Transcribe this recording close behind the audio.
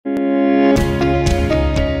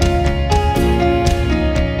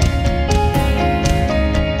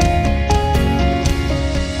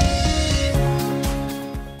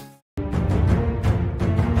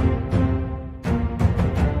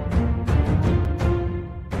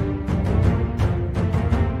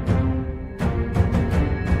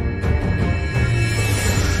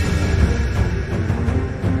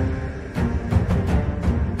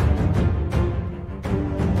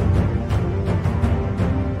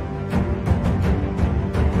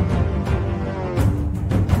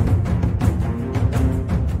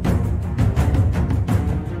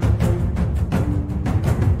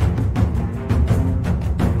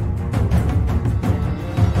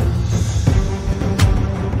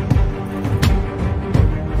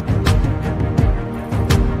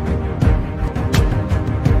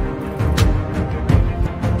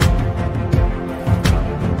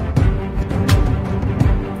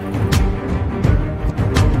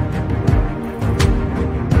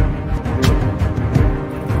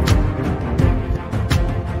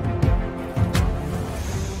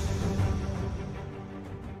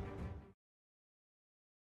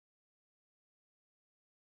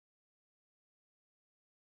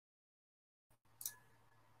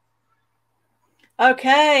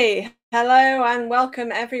Okay, hello and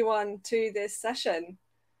welcome everyone to this session.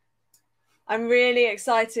 I'm really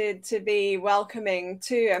excited to be welcoming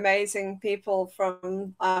two amazing people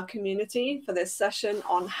from our community for this session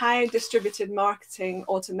on how distributed marketing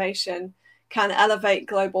automation can elevate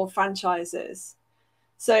global franchises.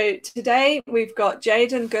 So today we've got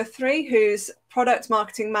Jaden Guthrie, who's product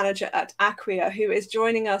marketing manager at Acquia, who is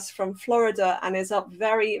joining us from Florida and is up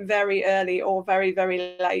very, very early or very,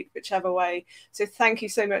 very late, whichever way. So thank you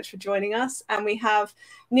so much for joining us. And we have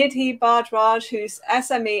Nidhi Bardwaj, who's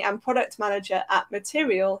SME and product manager at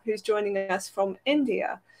Material, who's joining us from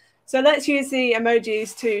India. So let's use the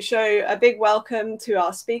emojis to show a big welcome to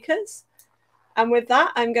our speakers. And with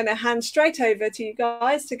that, I'm going to hand straight over to you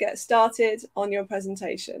guys to get started on your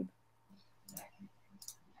presentation.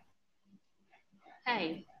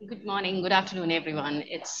 Hi, good morning, good afternoon, everyone.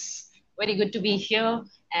 It's very good to be here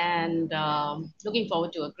and looking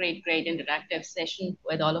forward to a great interactive session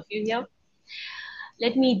with all of you here.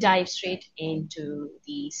 Let me dive straight into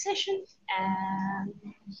the session and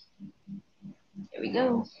here we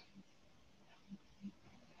go.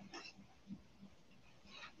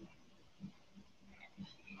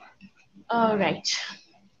 All right.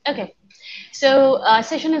 Okay. So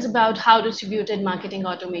session is about how distributed marketing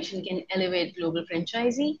automation can elevate global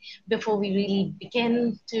franchisee. Before we really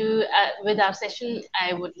begin with our session,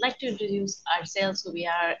 I would like to introduce ourselves, who we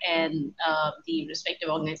are, and the respective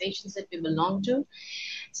organizations that we belong to.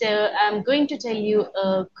 So I'm going to tell you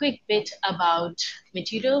a quick bit about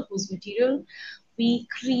Material. Who's Material? We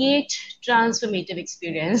create transformative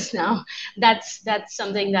experience. Now, that's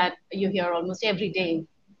something that you hear almost every day.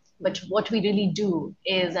 But what we really do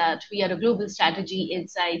is that we are a global strategy,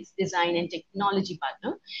 insights, design, and technology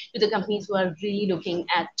partner to the companies who are really looking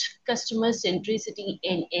at customer centricity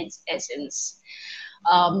in its essence.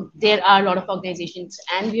 There are a lot of organizations,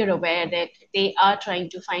 and we are aware that they are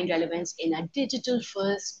trying to find relevance in a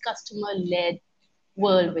digital-first, customer-led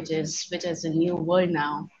world, which is a new world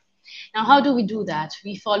now. Now, how do we do that?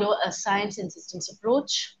 We follow a science and systems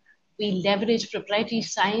approach. We leverage proprietary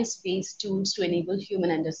science-based tools to enable human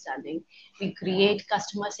understanding. We create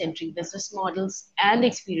customer-centric business models and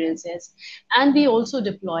experiences, and we also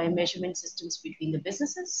deploy measurement systems between the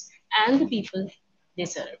businesses and the people they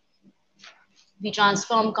serve. We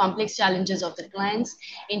transform complex challenges of the clients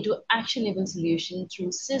into actionable solutions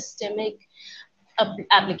through systemic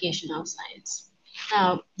application of science.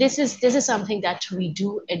 Now, this is something that we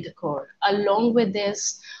do at the core. Along with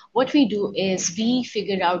this, what we do is we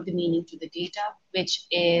figure out the meaning to the data, which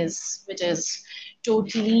is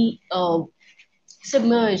totally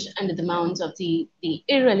submerged under the mounds of the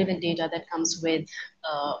irrelevant data that comes with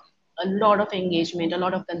a lot of engagement, a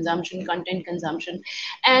lot of consumption, content consumption,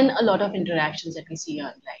 and a lot of interactions that we see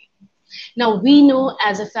online. Now, we know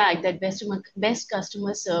as a fact that best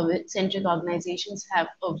customer service centric organizations have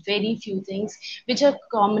a very few things which are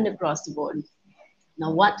common across the board.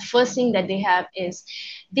 Now, first thing that they have is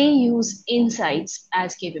they use insights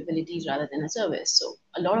as capabilities rather than a service. So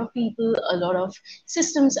a lot of people, a lot of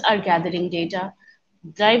systems are gathering data,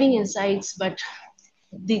 driving insights, but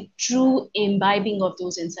the true imbibing of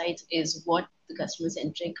those insights is what the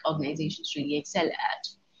customer-centric organizations really excel at.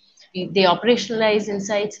 They operationalize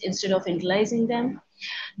insights instead of utilizing them.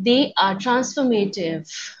 They are transformative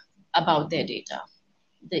about their data.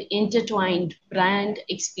 The intertwined brand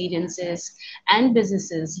experiences and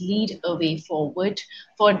businesses lead a way forward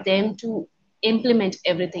for them to implement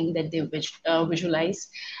everything that they visualize.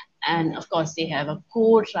 And of course, they have a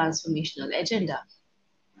core transformational agenda.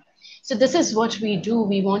 So this is what we do.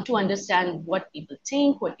 We want to understand what people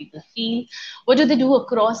think, what people feel, what do they do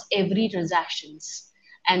across every transactions.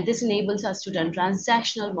 And this enables us to turn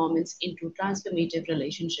transactional moments into transformative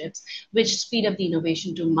relationships, which speed up the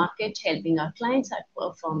innovation to market, helping our clients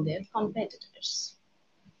outperform their competitors.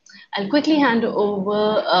 I'll quickly hand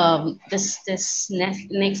over this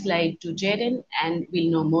next slide to Jaden, and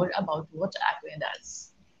we'll know more about what Acquia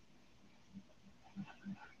does.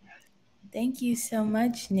 Thank you so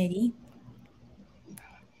much, Nidhi.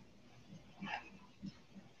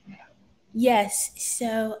 Yes,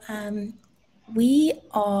 so we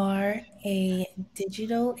are a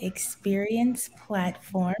digital experience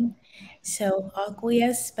platform. So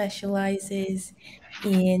Acquia specializes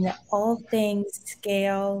in all things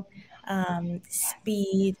scale,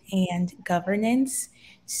 speed, and governance.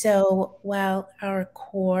 So while our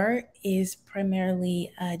core is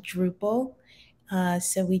primarily Drupal,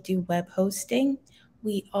 so we do web hosting,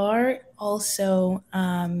 we are also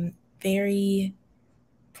very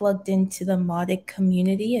plugged into the Mautic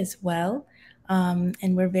community as well.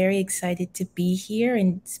 And we're very excited to be here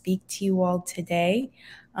and speak to you all today.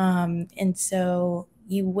 And so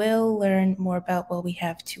you will learn more about what we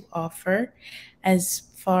have to offer as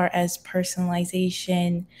far as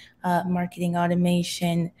personalization, marketing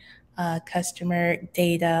automation, customer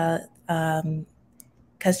data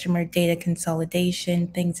consolidation,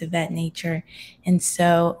 things of that nature. And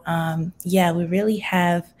so, we really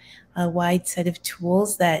have a wide set of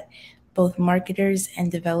tools that both marketers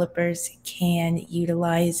and developers can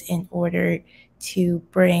utilize in order to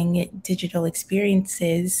bring digital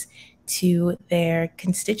experiences to their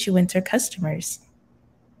constituents or customers.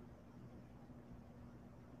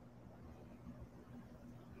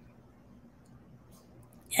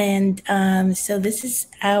 And so this is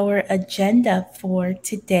our agenda for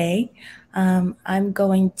today. I'm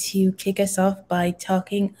going to kick us off by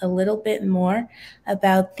talking a little bit more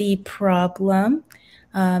about the problem,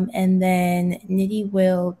 and then Nidhi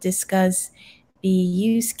will discuss the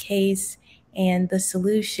use case and the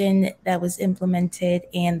solution that was implemented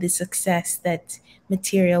and the success that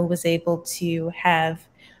Material was able to have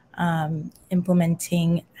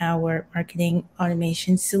implementing our marketing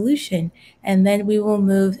automation solution. And then we will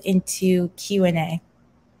move into Q&A.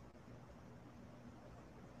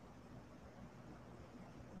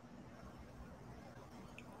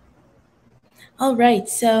 All right,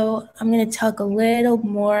 so I'm going to talk a little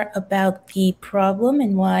more about the problem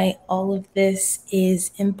and why all of this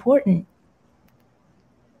is important.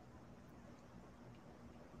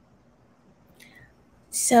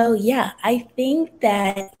 So I think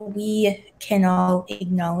that we can all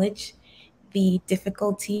acknowledge the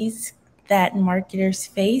difficulties that marketers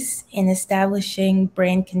face in establishing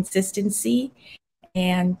brand consistency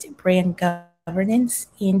and brand governance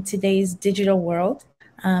in today's digital world.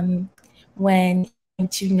 When trying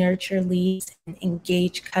to nurture leads and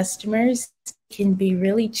engage customers, it can be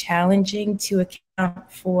really challenging to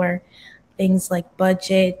account for things like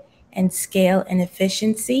budget and scale and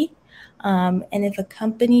efficiency. And if a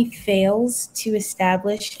company fails to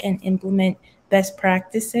establish and implement best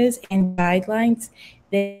practices and guidelines,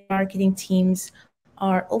 their marketing teams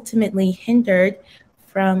are ultimately hindered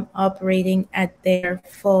from operating at their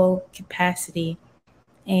full capacity.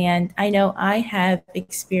 And I know I have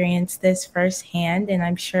experienced this firsthand, and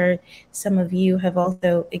I'm sure some of you have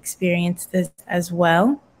also experienced this as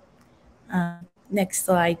well. Next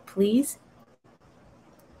slide, please.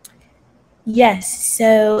 Yes,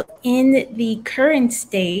 so in the current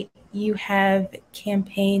state, you have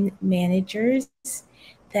campaign managers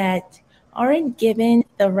that aren't given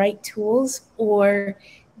the right tools or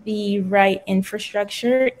the right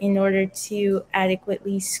infrastructure in order to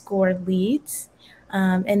adequately score leads.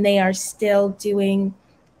 And they are still doing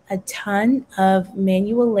a ton of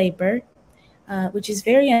manual labor, which is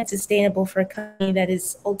very unsustainable for a company that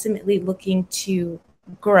is ultimately looking to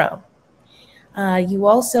grow. You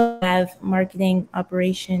also have marketing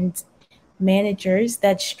operations managers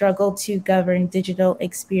that struggle to govern digital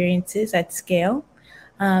experiences at scale.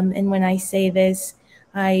 And when I say this,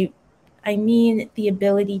 I mean the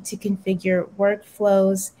ability to configure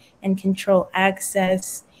workflows and control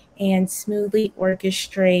access and smoothly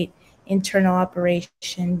orchestrate internal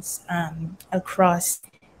operations across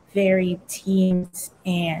varied teams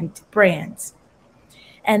and brands.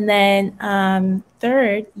 And then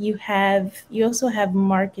third, you also have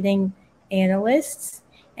marketing analysts,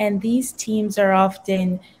 and these teams are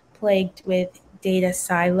often plagued with data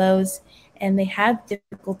silos, and they have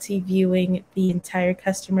difficulty viewing the entire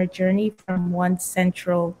customer journey from one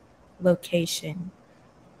central location.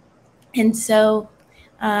 And so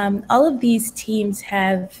all of these teams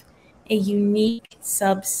have a unique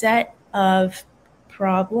subset of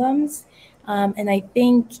problems. And I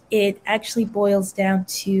think it actually boils down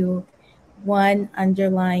to one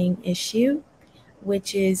underlying issue,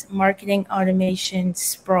 which is marketing automation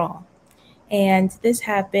sprawl. And this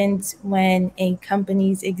happens when a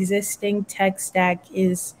company's existing tech stack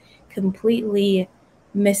is completely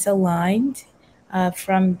misaligned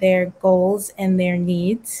from their goals and their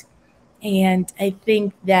needs. And I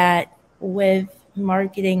think that with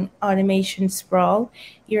marketing automation sprawl,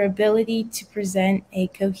 your ability to present a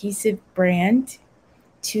cohesive brand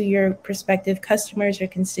to your prospective customers or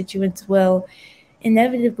constituents will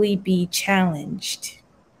inevitably be challenged.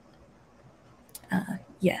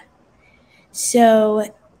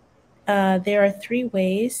 So there are three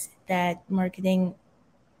ways that marketing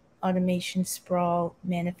automation sprawl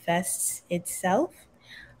manifests itself.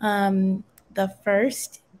 The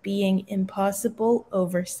first being impossible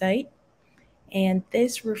oversight. And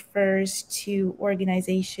this refers to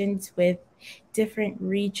organizations with different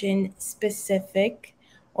region specific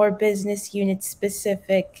or business unit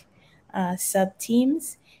specific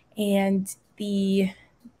sub-teams, and the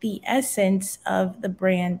essence of the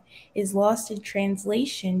brand is lost in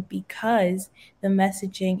translation because the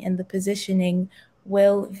messaging and the positioning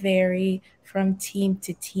will vary from team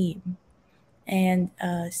to team. And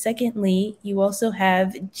secondly, you also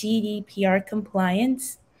have GDPR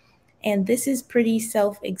compliance, and this is pretty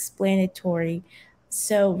self-explanatory.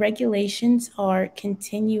 So regulations are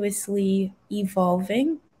continuously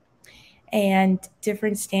evolving, and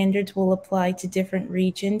different standards will apply to different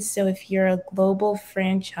regions. So if you're a global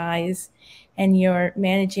franchise and you're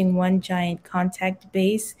managing one giant contact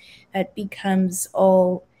base, that becomes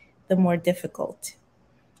all the more difficult.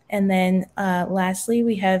 And then lastly,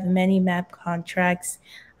 we have many map contracts.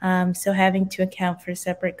 So having to account for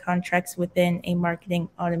separate contracts within a marketing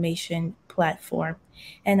automation platform.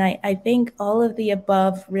 And I think all of the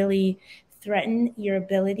above really threaten your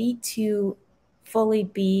ability to fully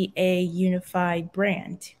be a unified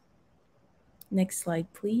brand. Next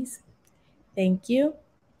slide, please. Thank you.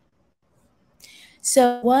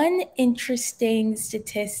 So one interesting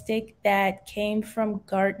statistic that came from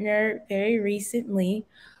Gartner very recently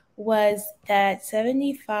was that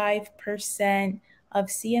 75% of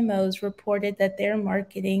CMOs reported that their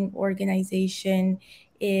marketing organization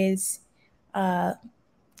is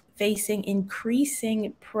facing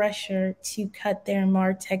increasing pressure to cut their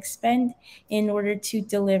MarTech spend in order to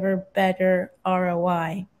deliver better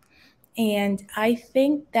ROI. And I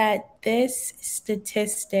think that this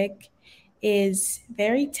statistic is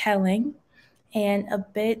very telling and a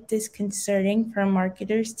bit disconcerting for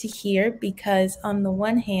marketers to hear, because on the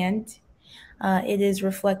one hand, it is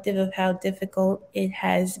reflective of how difficult it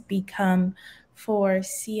has become for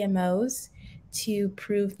CMOs to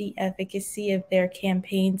prove the efficacy of their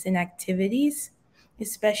campaigns and activities,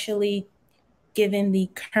 especially given the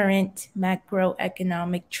current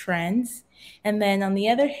macroeconomic trends. And then on the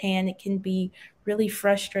other hand, it can be really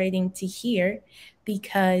frustrating to hear,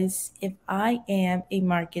 because if I am a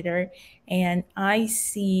marketer and I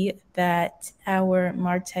see that our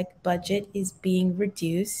MarTech budget is being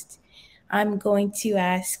reduced, I'm going to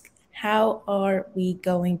ask, how are we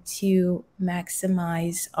going to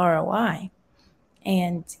maximize ROI?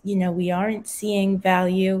 And, we aren't seeing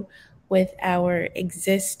value with our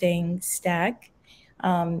existing stack.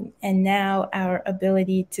 And now our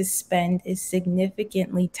ability to spend is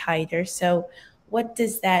significantly tighter. So what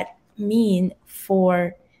does that mean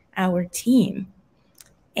for our team?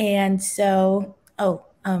 And so,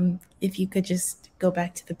 if you could just go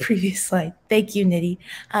back to the previous slide. Thank you, Nidhi.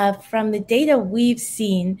 From the data we've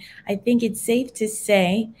seen, I think it's safe to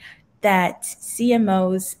say that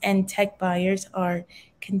CMOs and tech buyers are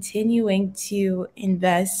continuing to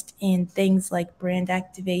invest in things like brand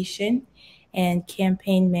activation and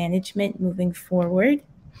campaign management moving forward.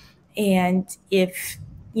 And if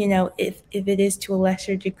it is to a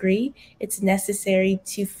lesser degree, it's necessary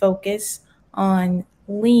to focus on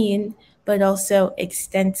lean, but also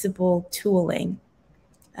extensible tooling.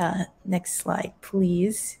 Next slide,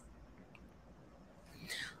 please.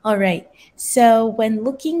 All right. So when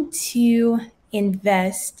looking to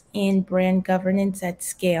invest in brand governance at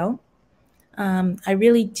scale, I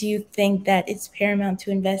really do think that it's paramount to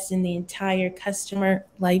invest in the entire customer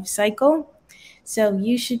life cycle. So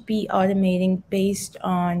you should be automating based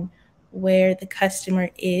on where the customer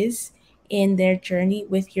is in their journey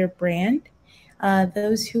with your brand.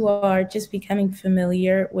 Those who are just becoming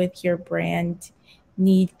familiar with your brand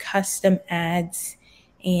need custom ads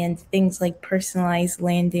and things like personalized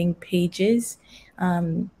landing pages,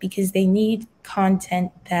 because they need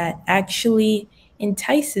content that actually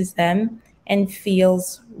entices them and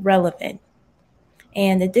feels relevant.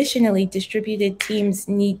 And additionally, distributed teams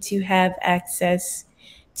need to have access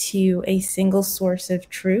to a single source of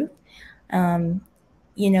truth.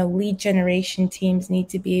 Lead generation teams need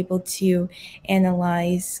to be able to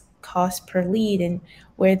analyze cost per lead and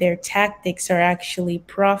where their tactics are actually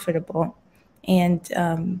profitable.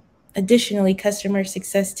 And additionally, customer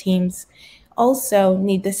success teams also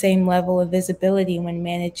need the same level of visibility when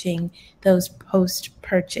managing those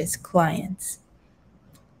post-purchase clients.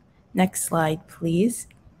 Next slide, please.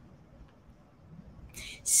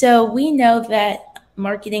 So we know that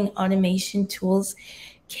marketing automation tools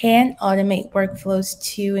can automate workflows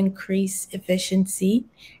to increase efficiency.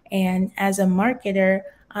 And as a marketer,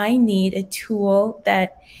 I need a tool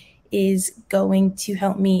that is going to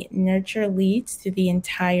help me nurture leads through the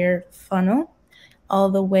entire funnel, all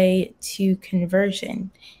the way to conversion.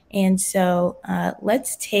 And so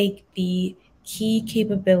let's take the key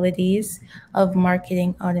capabilities of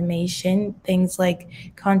marketing automation, things like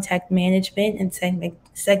contact management and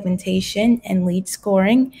segmentation and lead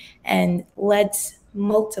scoring, and let's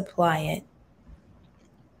multiply it.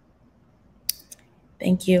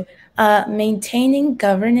 Thank you. Maintaining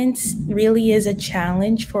governance really is a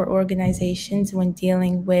challenge for organizations when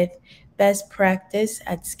dealing with best practice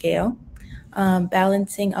at scale.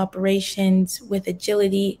 Balancing operations with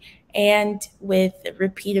agility and with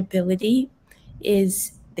repeatability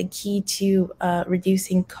is the key to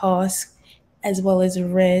reducing costs as well as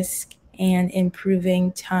risk and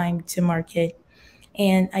improving time to market.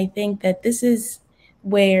 And I think that this is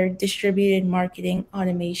where distributed marketing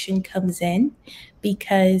automation comes in,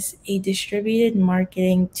 because a distributed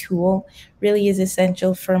marketing tool really is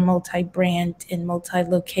essential for multi-brand and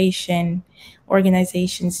multi-location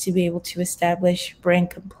organizations to be able to establish brand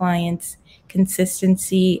compliance,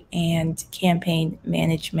 consistency, and campaign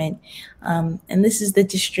management. And this is the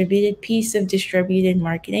distributed piece of distributed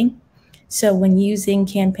marketing. So when using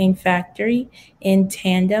Campaign Factory in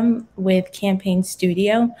tandem with Campaign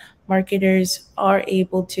Studio, marketers are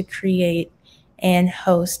able to create and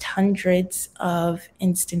host hundreds of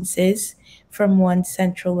instances from one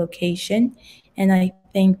central location. And I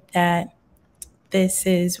think that this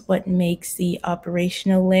is what makes the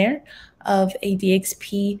operational layer of a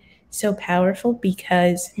DXP so powerful,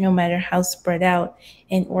 because no matter how spread out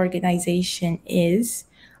an organization is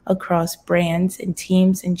across brands and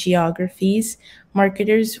teams and geographies,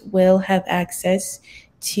 marketers will have access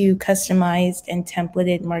to customized and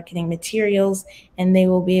templated marketing materials, and they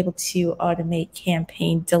will be able to automate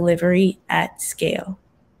campaign delivery at scale.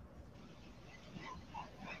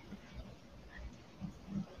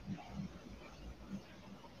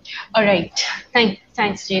 All right,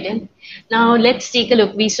 thanks, Jaden. Now let's take a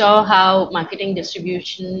look. We saw how marketing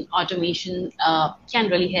distribution automation can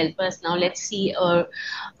really help us. Now let's see a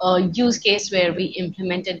use case where we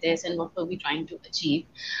implemented this and what were we trying to achieve.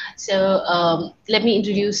 So let me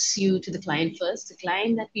introduce you to the client first. The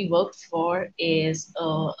client that we worked for is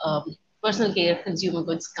a personal care consumer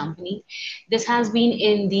goods company. This has been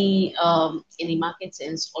in the market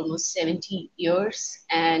since almost 70 years,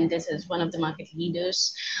 and this is one of the market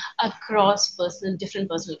leaders across different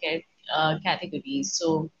personal care categories.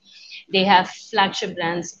 So they have flagship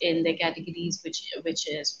brands in their categories, which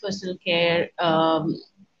is personal care,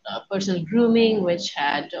 personal grooming, which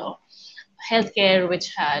had healthcare,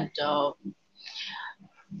 which had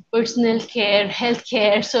personal care,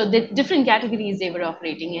 healthcare. So the different categories they were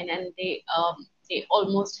operating in, and they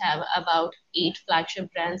almost have about 8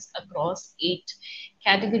 flagship brands across 8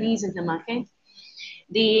 categories in the market.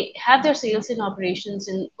 They have their sales and operations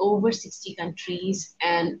in over 60 countries,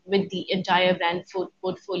 and with the entire brand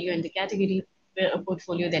portfolio and the category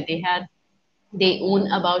portfolio that they had, they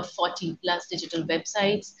own about 40 plus digital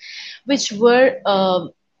websites, which were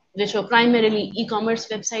primarily e-commerce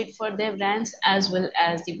website for their brands, as well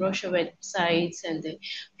as the brochure websites and the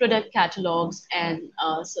product catalogs and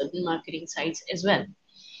certain marketing sites as well.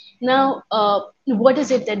 Now, what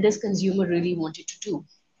is it that this consumer really wanted to do?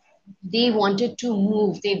 They wanted to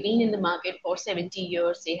move. They've been in the market for 70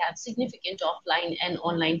 years. They have significant offline and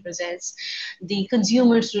online presence. The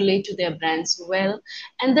consumers relate to their brands well.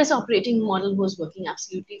 And this operating model was working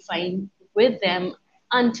absolutely fine with them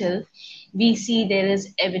until we see there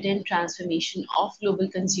is evident transformation of global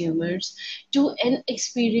consumers to an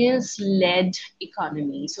experience-led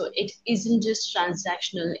economy. So it isn't just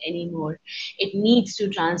transactional anymore. It needs to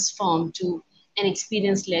transform to an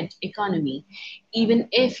experience-led economy. Even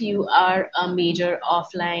if you are a major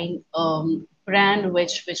offline brand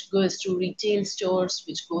which goes through retail stores,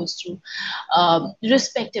 which goes through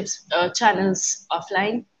respective channels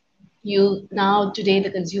offline, today the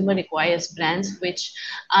consumer requires brands which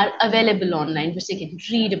are available online, which they can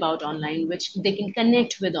read about online, which they can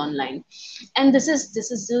connect with online. And this is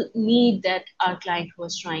the need that our client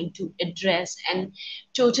was trying to address and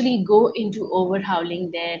totally go into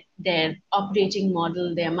overhauling their operating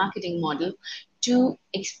model, their marketing model to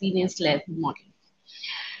experience-led model.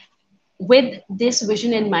 With this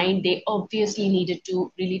vision in mind, they obviously needed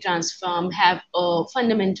to really transform, have a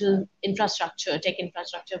fundamental infrastructure, tech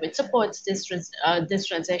infrastructure, which supports this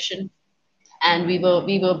transition. And we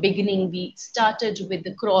started with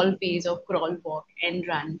the crawl phase of crawl, walk, and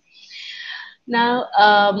run.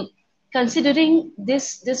 Now, considering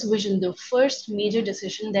this vision, the first major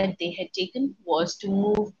decision that they had taken was to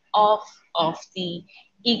move off of the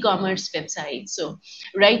e-commerce website. So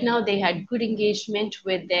right now they had good engagement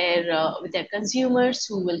with their consumers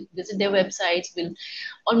who will visit their websites.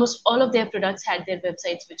 Almost all of their products had their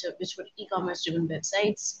websites, which were e-commerce driven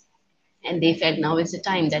websites. And they felt now is the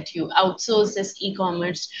time that you outsource this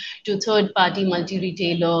e-commerce to third-party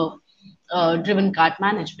multi-retailer driven cart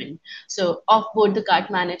management. So offboard the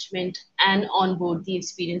cart management and onboard the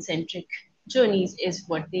experience-centric journeys is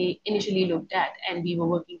what they initially looked at, and we were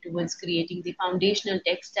working towards creating the foundational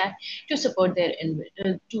tech stack to support their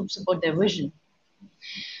vision.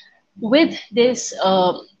 With this,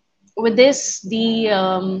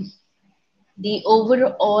 the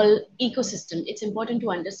overall ecosystem, it's important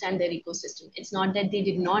to understand their ecosystem. It's not that they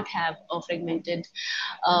did not have a fragmented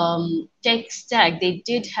tech stack. They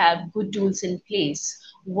did have good tools in place.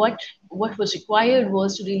 What was required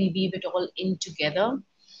was to really weave it all in together,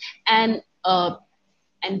 and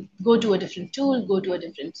go to a different tool, go to a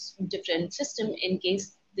different system in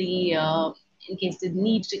case the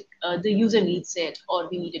user needs it, or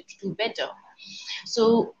we needed to do better.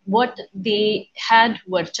 So what they had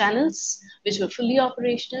were channels which were fully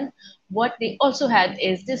operational. What they also had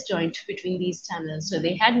is disjoint between these channels. So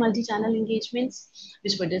they had multi-channel engagements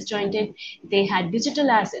which were disjointed. They had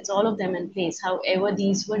digital assets, all of them in place. However,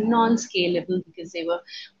 these were non-scalable because they were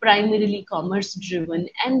primarily commerce driven,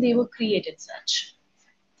 and they were created such.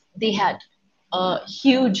 They had a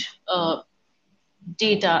huge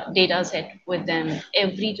data set with them.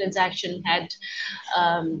 Every transaction had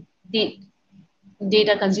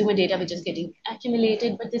consumer data which is getting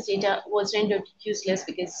accumulated, but this data was rendered useless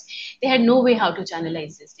because they had no way how to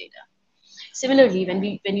channelize this data. Similarly,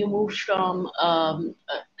 when you move from an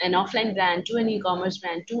offline brand to an e-commerce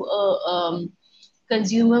brand to a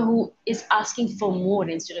consumer who is asking for more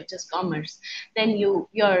instead of just commerce, then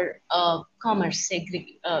your commerce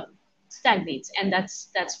stagnates, and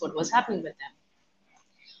that's what was happening with them.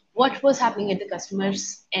 What was happening at the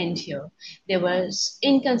customer's end here? There was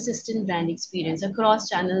inconsistent brand experience across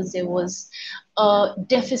channels. There was a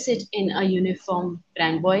deficit in a uniform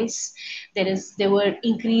brand voice. There were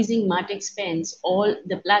increasing Mautic spends. All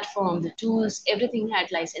the platform, the tools, everything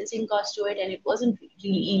had licensing cost to it, and it wasn't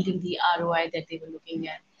really yielding the ROI that they were looking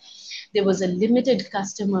at. There was a limited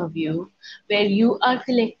customer view where you are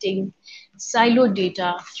collecting siloed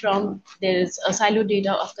data there is a siloed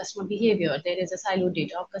data of customer behavior, there is a siloed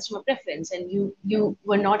data of customer preference, and you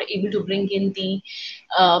were not able to bring in the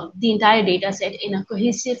entire data set in a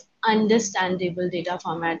cohesive, understandable data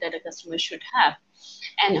format that a customer should have.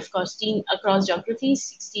 And of course, team across geographies,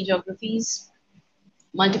 60 geographies,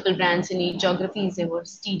 multiple brands in each geographies, there were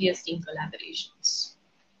tedious team collaborations.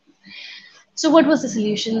 So what was the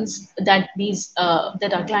solutions that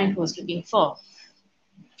that our client was looking for?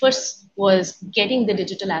 First was getting the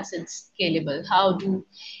digital assets scalable. How do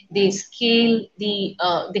they scale they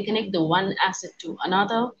connect the one asset to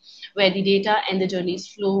another, where the data and the journeys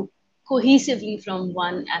flow cohesively from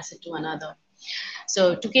one asset to another.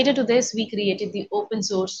 So to cater to this, we created the open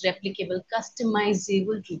source, replicable,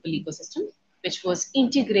 customizable Drupal ecosystem, which was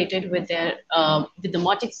integrated with the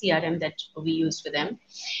Mautic CRM that we used for them.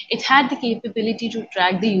 It had the capability to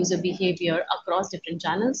track the user behavior across different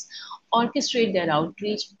channels, orchestrate their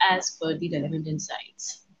outreach as per the relevant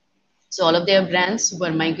insights. So all of their brands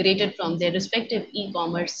were migrated from their respective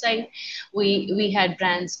e-commerce site. We had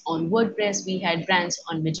brands on WordPress, we had brands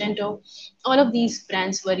on Magento. All of these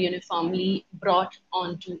brands were uniformly brought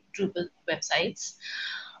onto Drupal websites.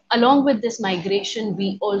 Along with this migration,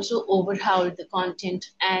 we also overhauled the content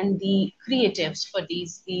and the creatives for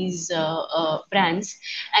these brands,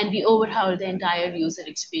 and we overhauled the entire user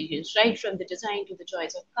experience, right from the design to the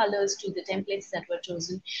choice of colors to the templates that were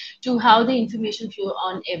chosen, to how the information flow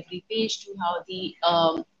on every page, to how the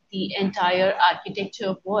entire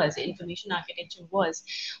architecture was, information architecture was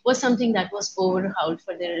something that was overhauled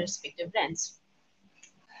for their respective brands.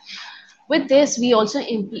 With this, we also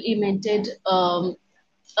implemented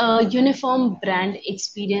a uniform brand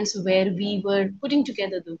experience where we were putting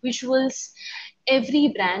together the visuals. Every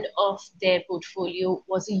brand of their portfolio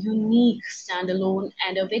was a unique standalone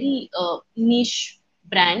and a very niche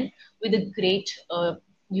brand with a great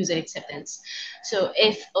user acceptance. So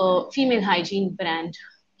if a female hygiene brand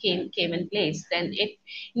came in place, then it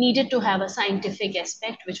needed to have a scientific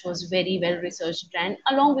aspect, which was very well researched brand,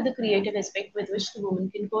 along with the creative aspect with which the woman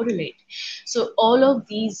can correlate. So all of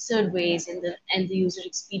these surveys and the user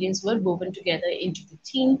experience were woven together into the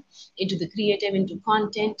theme, into the creative, into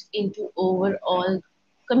content, into overall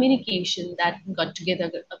communication that got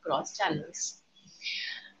together across channels.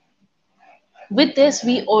 With this,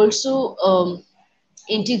 we also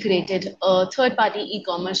integrated a third-party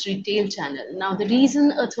e-commerce retail channel. Now, the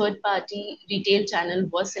reason a third-party retail channel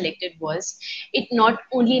was selected was it not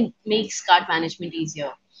only makes cart management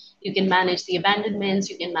easier, You can manage the abandonments,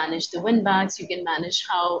 you can manage the win backs, you can manage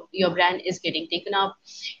how your brand is getting taken up.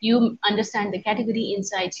 You understand the category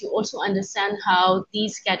insights. You also understand how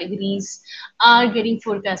these categories are getting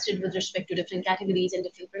forecasted with respect to different categories and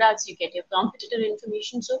different products. You get your competitor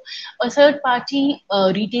information. So a third party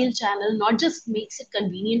retail channel not just makes it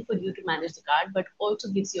convenient for you to manage the cart, but also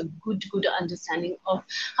gives you a good understanding of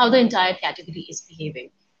how the entire category is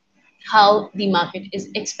behaving, how the market is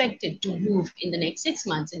expected to move in the next 6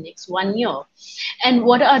 months, in the next 1 year, and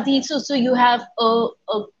what are the, so you have a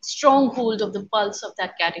strong hold of the pulse of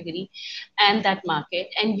that category and that market,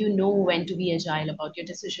 and you know when to be agile about your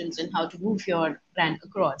decisions and how to move your brand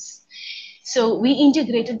across. So we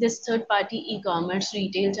integrated this third-party e-commerce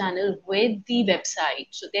retail channel with the website.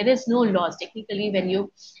 So there is no loss technically when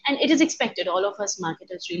you, and it is expected, all of us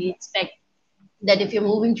marketers really expect that if you're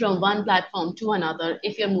moving from one platform to another,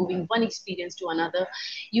 if you're moving one experience to another,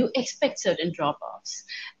 you expect certain drop-offs.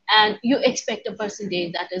 And you expect a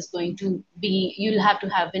percentage that is going to be, you'll have to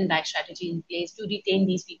have win-back strategy in place to retain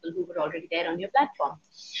these people who were already there on your platform.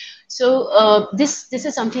 So this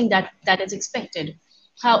is something that is expected.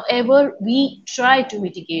 However, we try to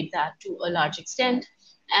mitigate that to a large extent.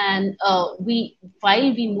 And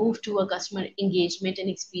while we move to a customer engagement and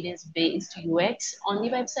experience based UX on the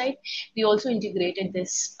website, we also integrated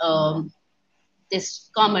this this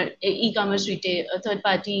e-commerce retail,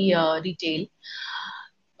 third-party retail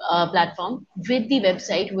platform with the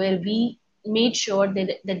website, where we made sure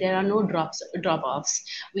that there are no drop-offs.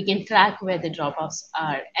 We can track where the drop-offs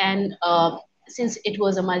are. And since it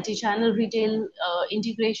was a multi-channel retail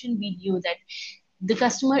integration, we knew that the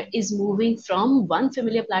customer is moving from one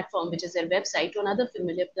familiar platform, which is their website, to another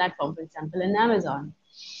familiar platform, for example, an Amazon,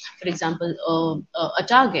 for example, a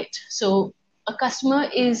Target. So a customer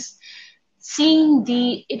is seeing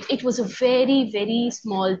it was a very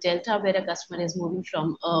small delta where a customer is moving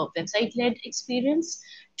from a website-led experience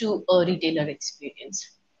to a retailer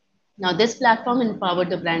experience. Now, this platform empowered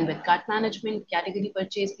the brand with cart management, category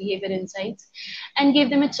purchase, behavior insights, and gave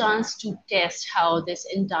them a chance to test how this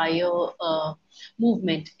entire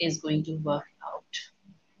movement is going to work out.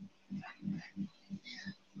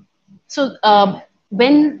 So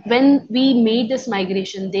when we made this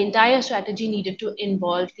migration, the entire strategy needed to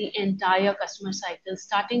involve the entire customer cycle,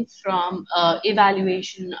 starting from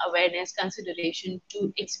evaluation, awareness, consideration,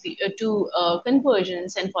 to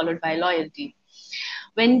conversions, and followed by loyalty.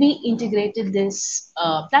 When we integrated this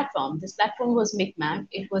platform was Micmac.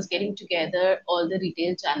 It was getting together all the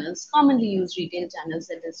retail channels, commonly used retail channels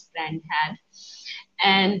that this brand had.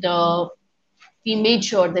 And we made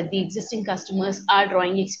sure that the existing customers are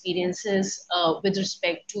drawing experiences with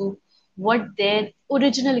respect to what their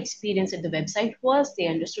original experience at the website was. They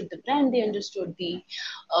understood the brand, they understood the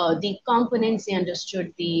components, they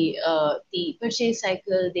understood the purchase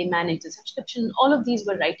cycle, they managed the subscription. All of these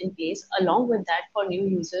were right in place. Along with that, for new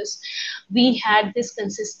users, we had this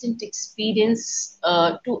consistent experience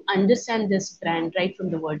to understand this brand right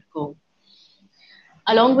from the word go.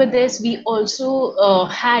 Along with this, we also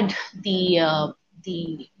had the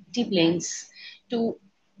deep links to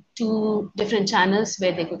different channels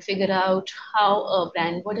where they could figure out how a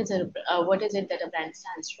brand, what is it that a brand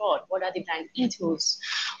stands for, what are the brand ethos,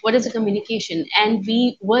 what is the communication, and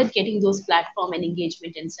we were getting those platform and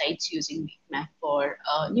engagement insights using Micmac for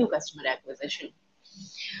new customer acquisition.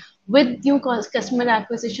 With new customer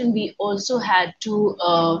acquisition, we also had to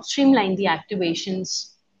streamline the activations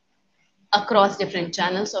across different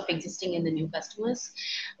channels of existing and the new customers,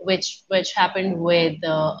 which happened with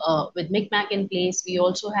Micmac in place. We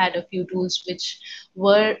also had a few tools which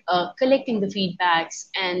were collecting the feedbacks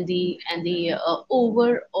and the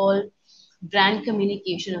overall brand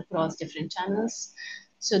communication across different channels.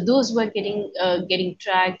 So those were getting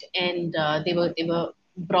tracked, and they were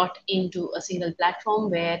brought into a single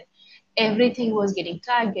platform where everything was getting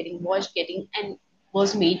tracked, getting watched, and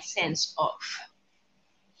was made sense of.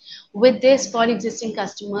 With this, for existing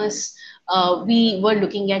customers, we were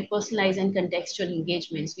looking at personalized and contextual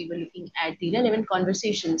engagements. We were looking at the relevant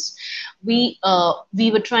conversations. We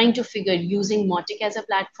were trying to figure, using Mautic as a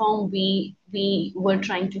platform, we were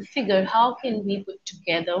trying to figure how can we put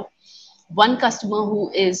together one customer who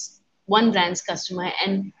is one brand's customer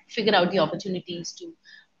and figure out the opportunities to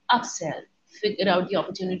upsell, figure out the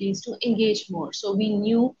opportunities to engage more. So we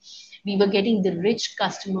knew we were getting the rich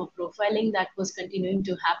customer profiling that was continuing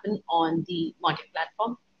to happen on the Mautic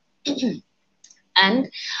platform. And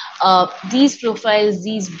these profiles,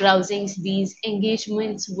 these browsings, these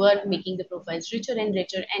engagements were making the profiles richer and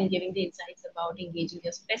richer and giving the insights about engaging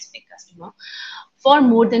a specific customer for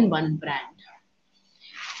more than one brand.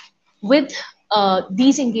 With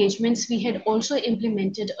these engagements, we had also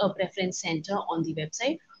implemented a preference center on the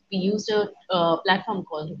website. We used a platform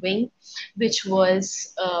called Wing, which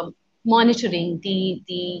was monitoring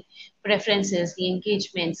the preferences, the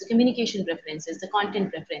engagements, the communication preferences, the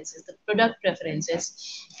content preferences, the product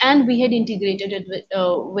preferences, and we had integrated it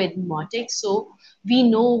with Mautic. So we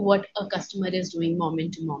know what a customer is doing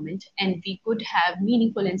moment to moment, and we could have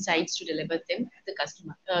meaningful insights to deliver them the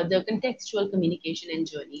customer, the contextual communication and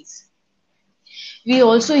journeys. We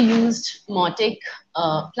also used Mautic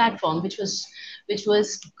platform, which was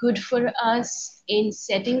good for us in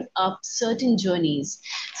setting up certain journeys.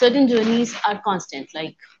 Certain journeys are constant,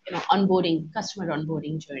 like onboarding, customer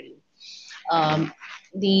onboarding journey,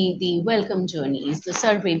 the welcome journeys, the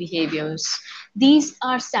survey behaviors. These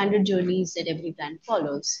are standard journeys that every brand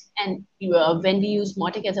follows. And when we use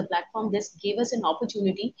Mautic as a platform, this gave us an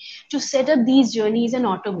opportunity to set up these journeys and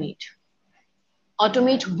automate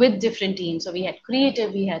with different teams. So we had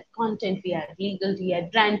creative, we had content, we had legal, we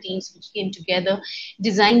had brand teams which came together,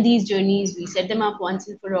 designed these journeys, we set them up once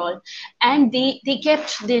and for all. And they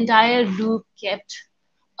kept the entire loop kept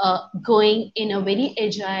going in a very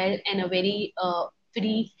agile and a very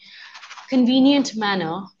convenient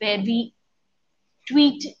manner, where we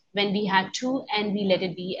tweaked when we had to, and we let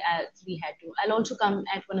it be as we had to. I'll also come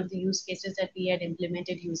at one of the use cases that we had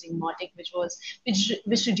implemented using Mautic,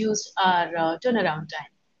 which reduced our turnaround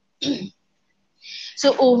time.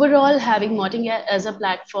 So overall, having Mautic as a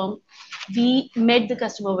platform, we met the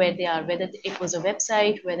customer where they are, whether it was a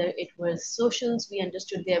website, whether it was socials. We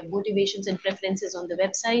understood their motivations and preferences on the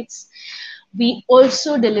websites. We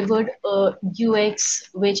also delivered a UX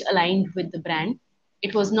which aligned with the brand.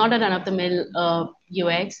 It was not a run-of-the-mill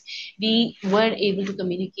UX. We were able to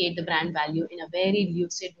communicate the brand value in a very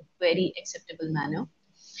lucid, very acceptable manner.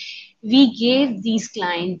 We gave these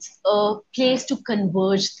clients a place to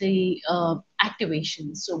converge the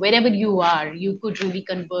activations. So wherever you are, you could really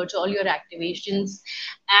converge all your activations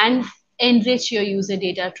and enrich your user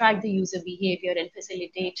data, track the user behavior, and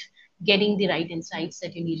facilitate getting the right insights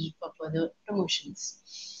that you needed for further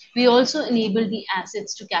promotions. We also enabled the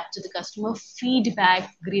assets to capture the customer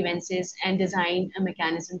feedback, grievances, and design a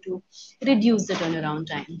mechanism to reduce the turnaround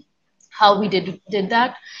time. How we did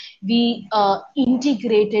that? We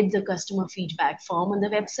integrated the customer feedback form on the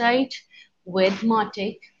website with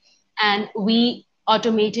Mautic, and we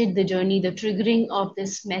automated the journey, the triggering of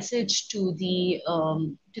this message to the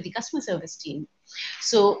customer service team.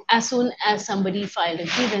 So as soon as somebody filed a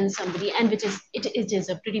grievance, and it is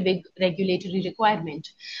a pretty big regulatory requirement.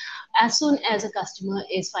 As soon as a customer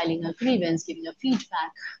is filing a grievance, giving a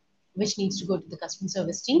feedback, which needs to go to the customer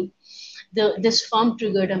service team, this form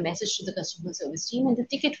triggered a message to the customer service team, and the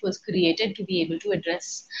ticket was created to be able to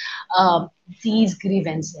address these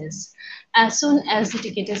grievances. As soon as the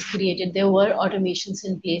ticket is created, there were automations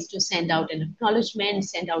in place to send out an acknowledgement,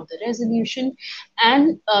 send out the resolution,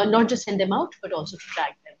 and not just send them out, but also to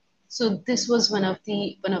track them. So this was one of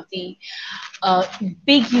the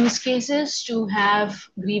big use cases to have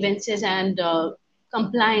grievances and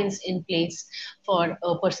compliance in place for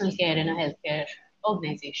personal care in a healthcare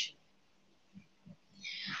organization.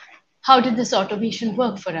 How did this automation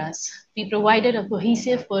work for us? We provided a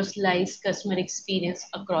cohesive, personalized customer experience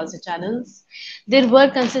across the channels. There were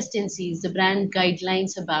consistencies. The brand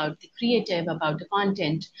guidelines about the creative, about the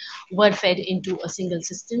content were fed into a single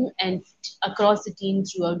system, and across the team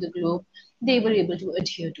throughout the globe, they were able to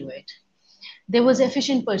adhere to it. There was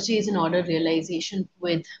efficient purchase and order realization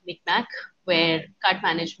with MicMac, where cart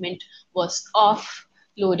management was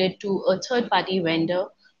offloaded to a third-party vendor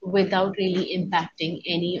without really impacting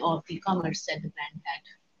any of the commerce that the brand had.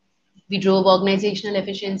 We drove organizational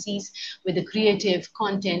efficiencies with the creative,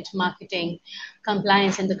 content, marketing,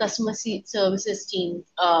 compliance, and the customer services team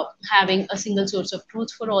having a single source of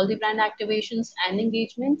truth for all the brand activations and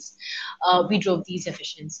engagements. We drove these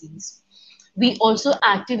efficiencies. We also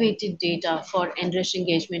activated data for enriched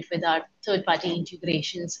engagement with our third-party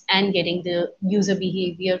integrations and getting the user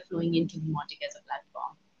behavior flowing into Mautic as a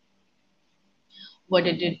platform. What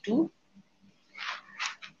did it do?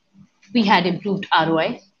 We had improved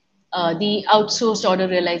ROI. The outsourced order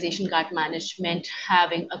realization cart management,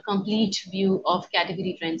 having a complete view of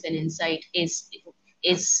category trends and insight, is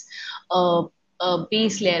a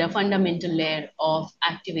base layer, a fundamental layer of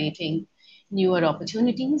activating newer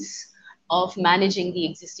opportunities, of managing the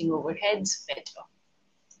existing overheads better.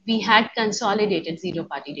 We had consolidated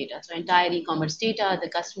zero-party data. So entire e-commerce data, the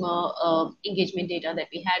customer engagement data that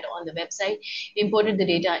we had on the website, imported the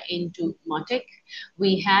data into Mautic.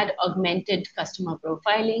 We had augmented customer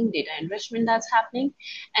profiling, data enrichment that's happening,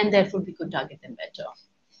 and therefore we could target them better.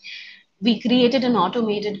 We created an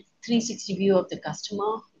automated 360 view of the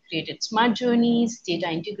customer, created smart journeys, data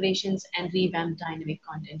integrations, and revamped dynamic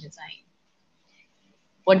content design.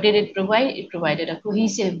 What did it provide? It provided a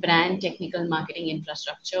cohesive brand technical marketing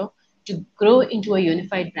infrastructure to grow into a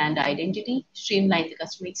unified brand identity, streamline the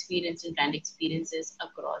customer experience and brand experiences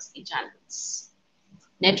across the channels.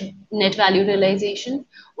 Net value realization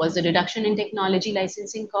was the reduction in technology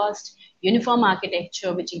licensing cost, uniform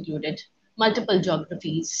architecture, which included multiple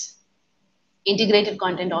geographies, integrated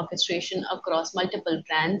content orchestration across multiple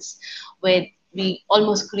brands, where we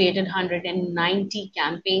almost created 190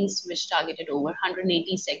 campaigns, which targeted over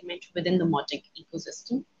 180 segments within the Mautic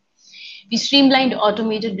ecosystem. We streamlined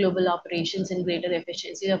automated global operations and greater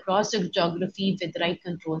efficiency across the geography with right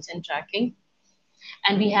controls and tracking.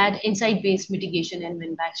 And we had insight-based mitigation and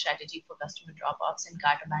win-back strategy for customer drop-offs and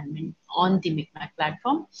cart abandonment on the Micmac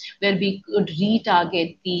platform, where we could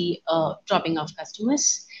retarget the dropping off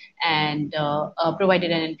customers and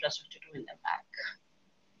provided an infrastructure to win them back.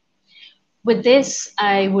 With this,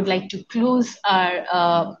 I would like to close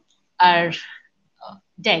our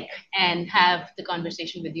deck and have the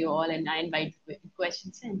conversation with you all, and I invite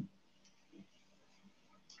questions in.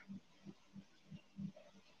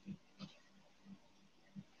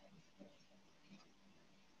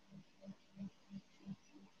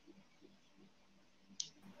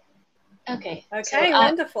 Okay. Okay,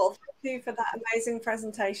 wonderful. Thank you for that amazing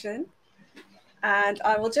presentation. And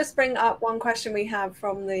I will just bring up one question we have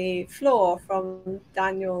from the floor from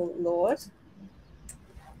Daniel Lord.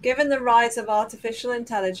 Given the rise of artificial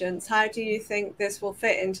intelligence, how do you think this will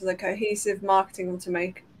fit into the cohesive marketing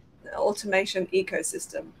automation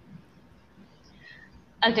ecosystem?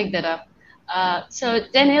 I'll take that up. So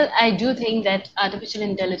Daniel, I do think that artificial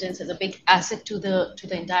intelligence is a big asset to the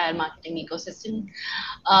entire marketing ecosystem.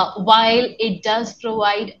 While it does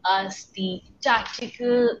provide us the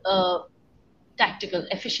tactical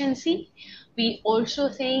efficiency, we also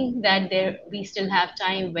think that we still have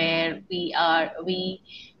time where we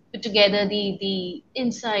put together the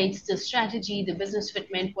insights, the strategy, the business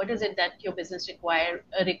fitment. What is it that your business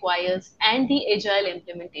requires, and the agile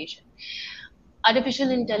implementation. Artificial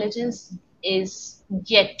intelligence is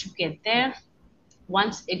yet to get there.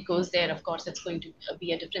 Once it goes there, of course, it's going to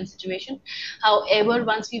be a different situation. However,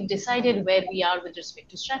 once we've decided where we are with respect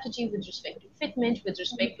to strategy, with respect to fitment, with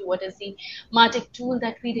respect to what is the Mautic tool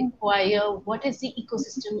that we require, what is the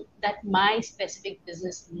ecosystem that my specific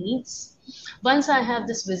business needs, once I have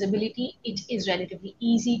this visibility, it is relatively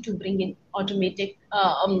easy to bring in automatic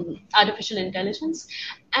artificial intelligence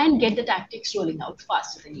and get the tactics rolling out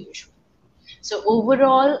faster than usual. So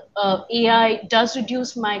overall, AI does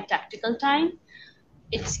reduce my tactical time.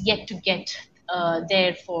 It's yet to get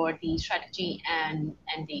there for the strategy and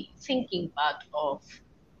the thinking part of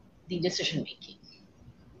the decision making.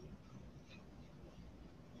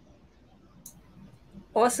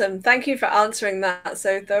 Awesome. Thank you for answering that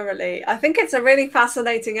so thoroughly. I think it's a really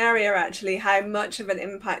fascinating area, actually, how much of an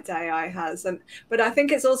impact AI has. But I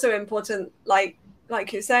think it's also important, like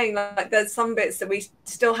you're saying, like there's some bits that we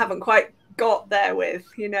still haven't quite got there with,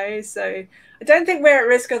 you know, so I don't think we're at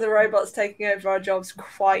risk of the robots taking over our jobs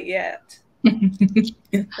quite yet.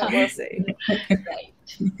 But we'll see.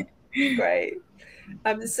 Great.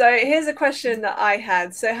 So here's a question that I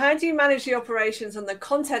had. So how do you manage the operations on the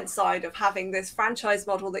content side of having this franchise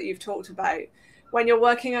model that you've talked about when you're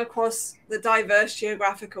working across the diverse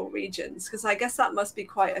geographical regions? Because I guess that must be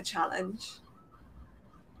quite a challenge.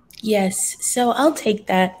 Yes, so I'll take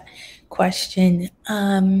that question.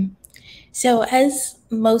 So as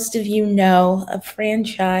most of you know, a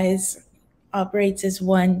franchise operates as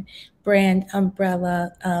one brand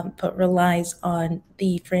umbrella, but relies on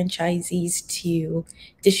the franchisees to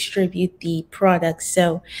distribute the products.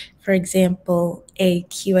 So, for example, a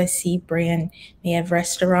QSC brand may have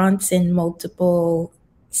restaurants in multiple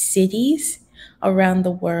cities around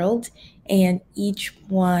the world, and each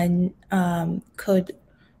one could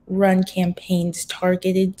run campaigns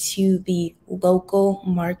targeted to the local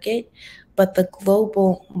market, but the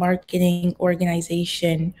global marketing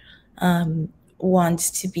organization wants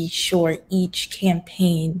to be sure each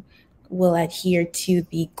campaign will adhere to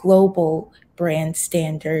the global brand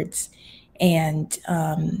standards and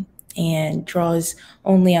draws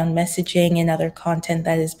only on messaging and other content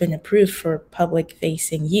that has been approved for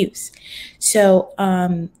public-facing use. So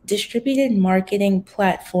distributed marketing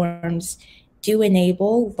platforms do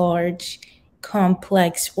enable large,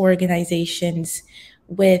 complex organizations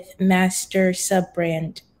with master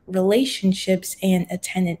sub-brand relationships and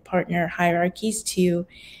attendant partner hierarchies to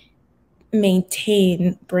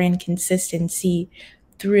maintain brand consistency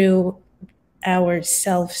through our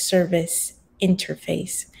self-service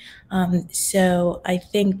interface. So I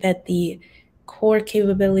think that the core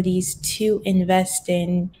capabilities to invest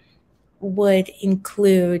in would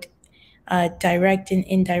include direct and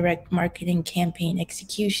indirect marketing campaign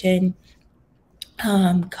execution,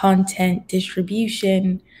 content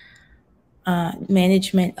distribution,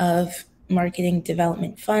 management of marketing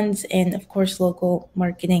development funds, and of course, local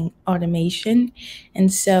marketing automation.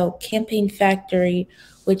 And so Campaign Factory,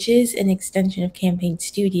 which is an extension of Campaign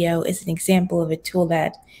Studio, is an example of a tool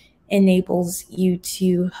that enables you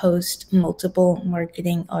to host multiple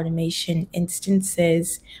marketing automation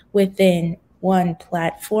instances within one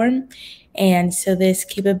platform. And so this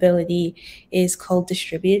capability is called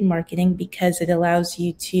distributed marketing because it allows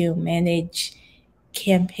you to manage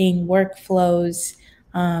campaign workflows,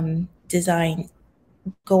 design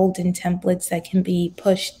golden templates that can be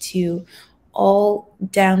pushed to all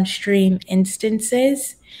downstream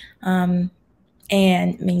instances, and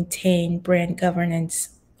maintain brand governance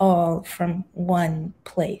all from one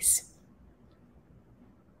place.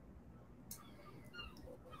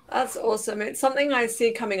 That's awesome. It's something I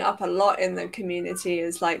see coming up a lot in the community,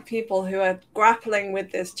 is like people who are grappling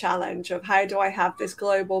with this challenge of how do I have this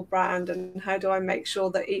global brand and how do I make sure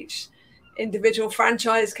that each individual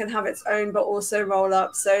franchise can have its own but also roll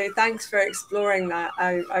up. So thanks for exploring that.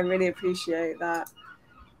 I really appreciate that.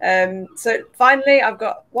 So finally, I've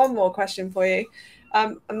got one more question for you.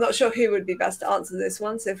 I'm not sure who would be best to answer this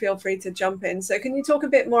one, so feel free to jump in. So can you talk a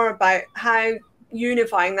bit more about how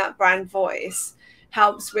unifying that brand voice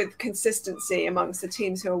helps with consistency amongst the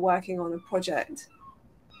teams who are working on a project?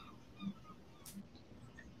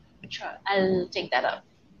 Sure, I'll take that up.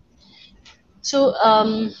 So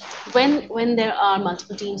when there are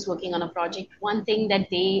multiple teams working on a project, one thing that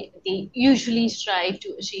they usually strive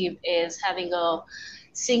to achieve is having a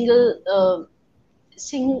single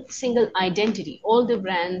identity. All the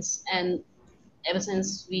brands, and ever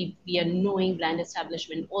since we are knowing brand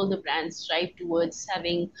establishment, all the brands strive towards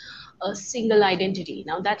having a single identity.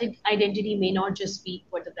 Now that identity may not just be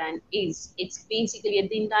what the brand is. It's basically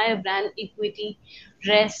the entire brand equity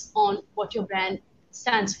rests on what your brand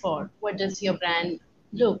stands for. What does your brand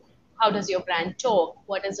look? How does your brand talk?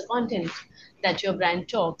 What is the content that your brand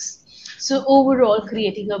talks? So overall,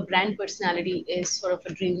 creating a brand personality is sort of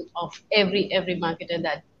a dream of every marketer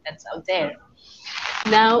that's out there.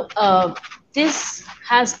 Now, this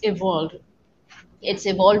has evolved. It's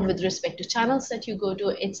evolved with respect to channels that you go to.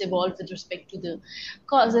 It's evolved with respect to the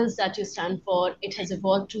causes that you stand for. It has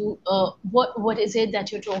evolved to what is it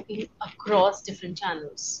that you're talking across different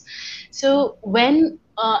channels. So when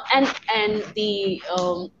and the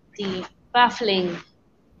baffling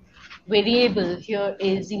variable here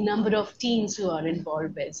is the number of teams who are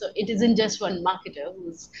involved with. So it isn't just one marketer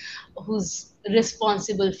who's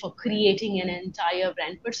responsible for creating an entire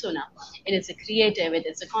brand persona. It is a creative, it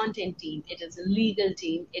is a content team, it is a legal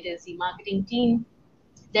team, it is the marketing team.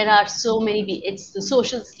 There are so many, it's the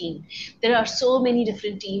socials team. There are so many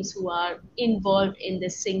different teams who are involved in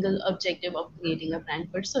this single objective of creating a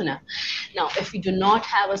brand persona. Now, if we do not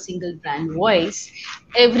have a single brand voice,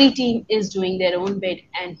 every team is doing their own bit,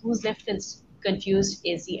 and who's left confused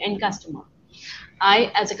is the end customer. I,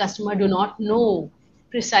 as a customer, do not know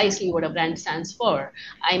precisely what a brand stands for.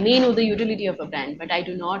 I may know the utility of a brand, but I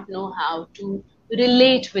do not know how to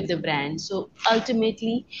relate with the brand. So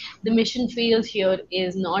ultimately, the mission field here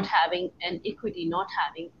is not having an equity, not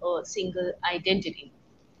having a single identity.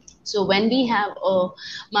 So when we have a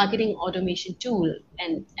marketing automation tool,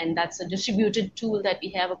 and that's a distributed tool that we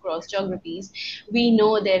have across geographies, we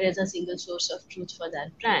know there is a single source of truth for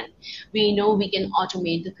that brand. We know we can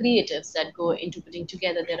automate the creatives that go into putting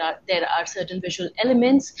together. There are certain visual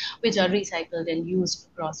elements which are recycled and used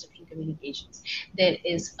across different communications. There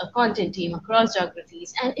is a content team across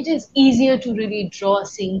geographies, and it is easier to really draw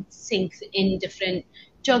syncs in different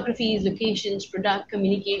geographies, locations, product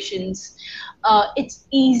communications. It's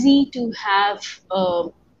easy to have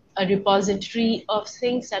a repository of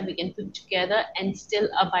things that we can put together and still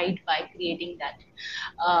abide by creating that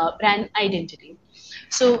brand identity.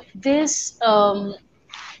 So this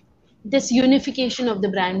unification of the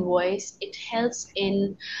brand voice, it helps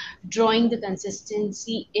in drawing the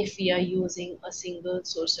consistency if we are using a single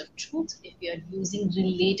source of truth, if we are using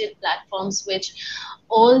related platforms which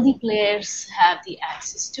all the players have the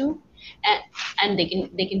access to, and they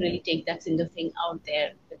can really take that single thing out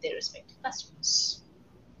there with their respective customers.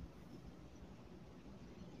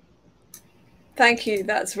 Thank you.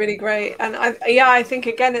 That's really great. And I think,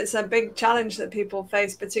 again, it's a big challenge that people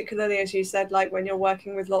face, particularly, as you said, like when you're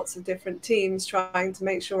working with lots of different teams, trying to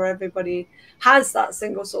make sure everybody has that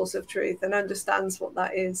single source of truth and understands what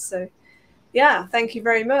that is. So, yeah, thank you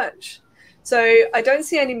very much. So I don't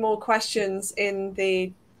see any more questions in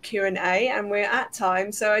the Q&A, and we're at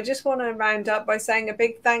time. So I just want to round up by saying a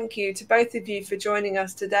big thank you to both of you for joining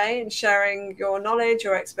us today and sharing your knowledge,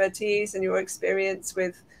 your expertise, and your experience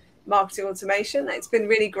with marketing automation. It's been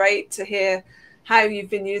really great to hear how you've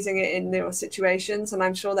been using it in your situations, and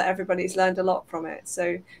I'm sure that everybody's learned a lot from it.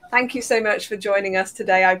 So thank you so much for joining us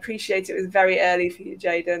today. I appreciate it. It was very early for you,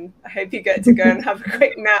 Jaden. I hope you get to go and have a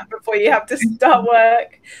quick nap before you have to start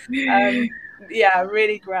work. Yeah,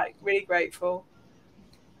 really great, really grateful.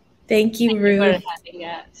 Thank you, Ruth. Thank you for having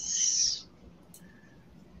us.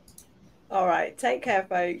 All right, take care,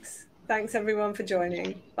 folks. Thanks everyone for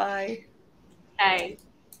joining. Bye. Bye.